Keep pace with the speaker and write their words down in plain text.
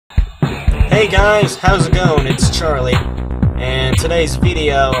Hey guys, how's it going? It's Charlie, and today's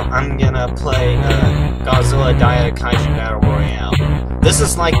video I'm gonna play Godzilla Daikaiju Battle Royale. This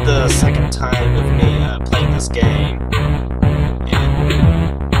is like the second time of me playing this game,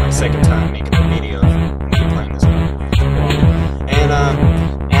 and my second time making a video of me playing this game. And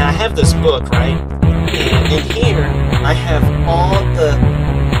I have this book, right? And in here I have all the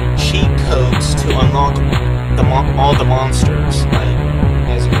cheat codes to unlock all the monsters, like,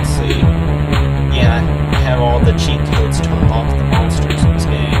 as you can see. Yeah, I have all the cheat codes to unlock the monsters in this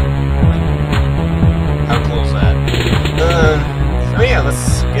game. How cool is that? So yeah,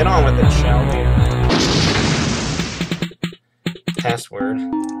 let's get on with it, shall we? Password.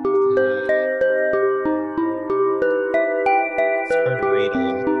 It's hard to read a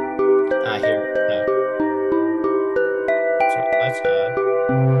little. Ah, here. No. That's odd.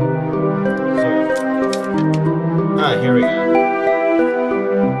 Ah, here we go.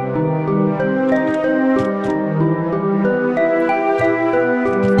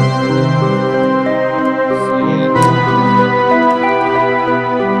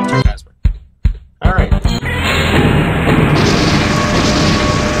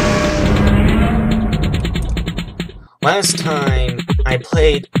 Last time I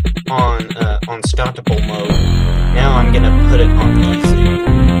played on unstoppable mode. Now I'm gonna put it on easy.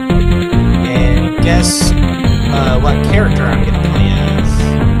 And guess what character I'm gonna play as?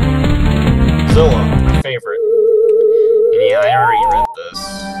 Zilla, my favorite. And yeah, I already read this.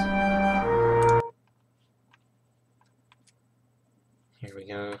 Here we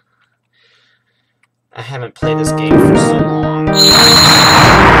go. I haven't played this game for so long.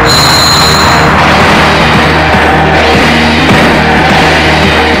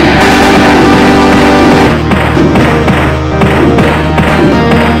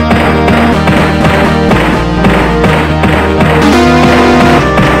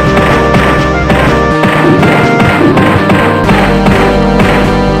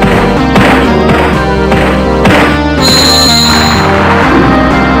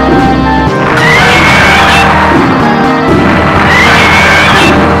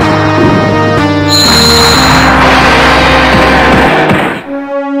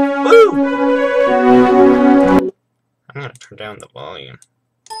 I'm gonna turn down the volume.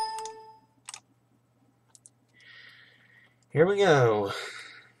 Here we go.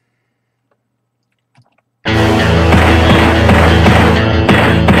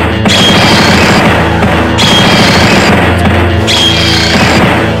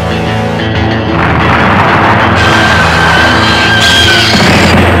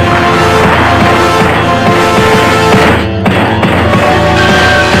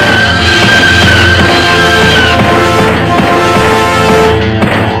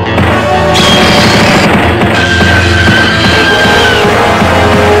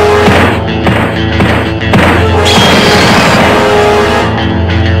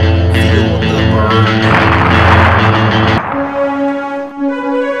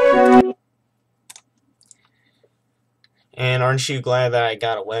 And aren't you glad that I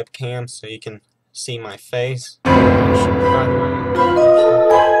got a webcam so you can see my face?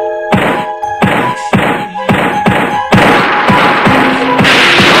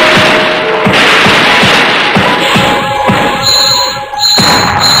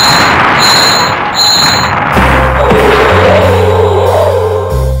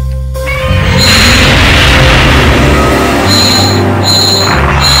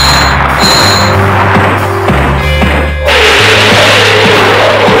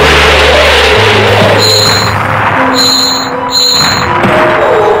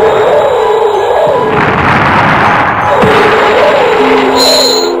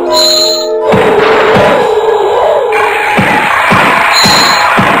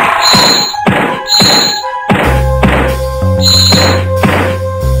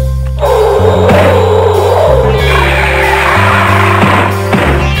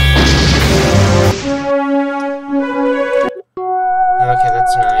 Okay,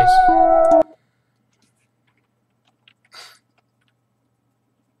 that's nice.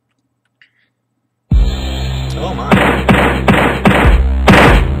 Oh my.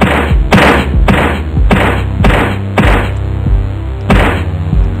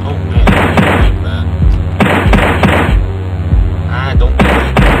 Oh man, I don't like that. I don't like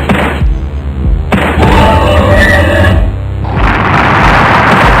that.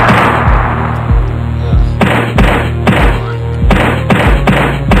 Ugh.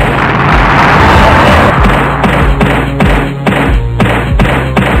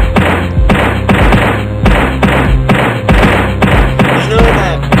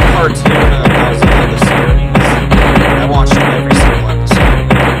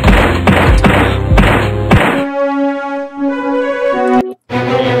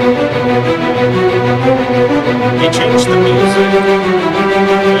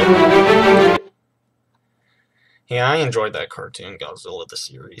 Yeah, I enjoyed that cartoon, Godzilla the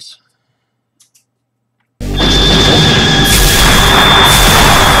series.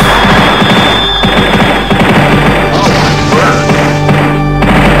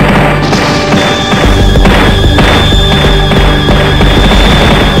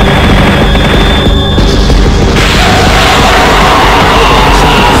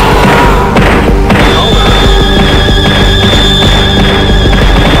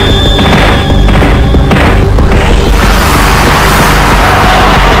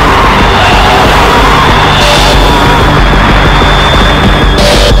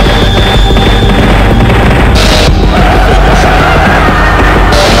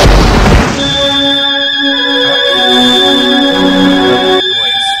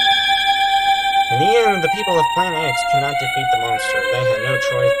 Cannot defeat the monster. They had no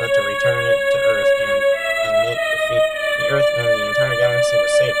choice but to return it to Earth and defeat the Earth and the entire galaxy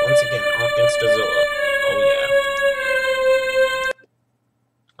was saved once again, all thanks to Zilla. Oh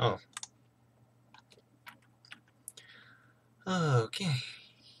yeah. Oh. Okay.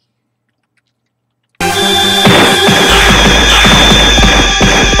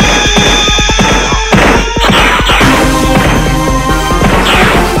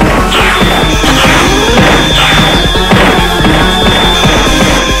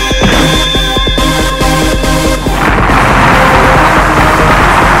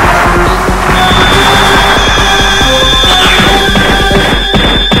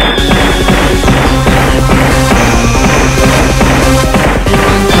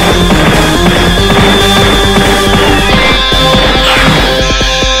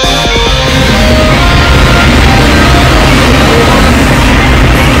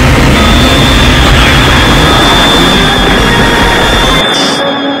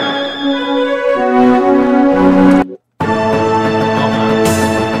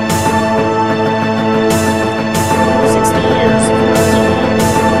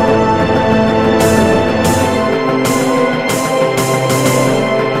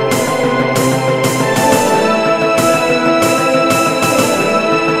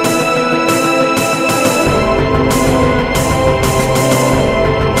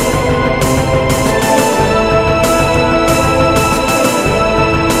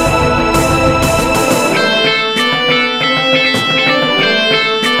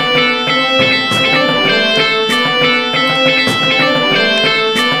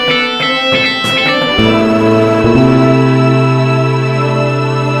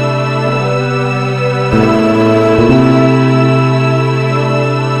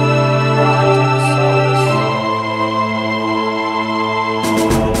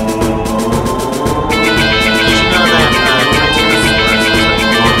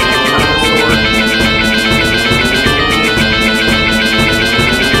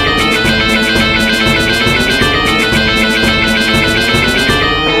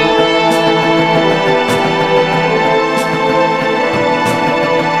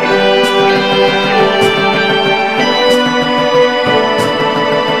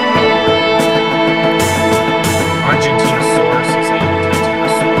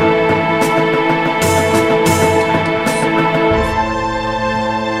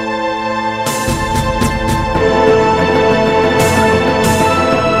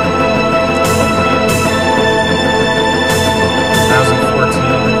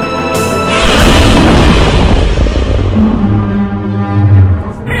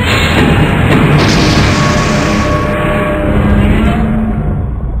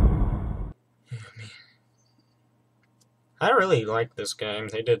 I really like this game.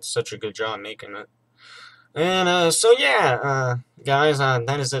 They did such a good job making it. And, so yeah, guys,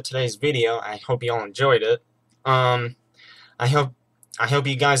 that is it today's video. I hope you all enjoyed it. I hope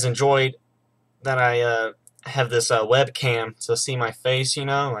you guys enjoyed that I, have this, webcam to see my face, you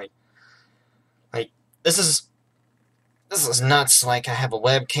know? Like, this is nuts, like, I have a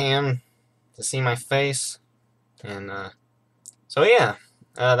webcam to see my face. And, so yeah,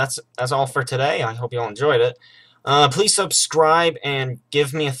 that's all for today. I hope you all enjoyed it. Please subscribe and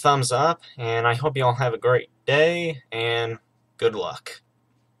give me a thumbs up, and I hope you all have a great day, and good luck.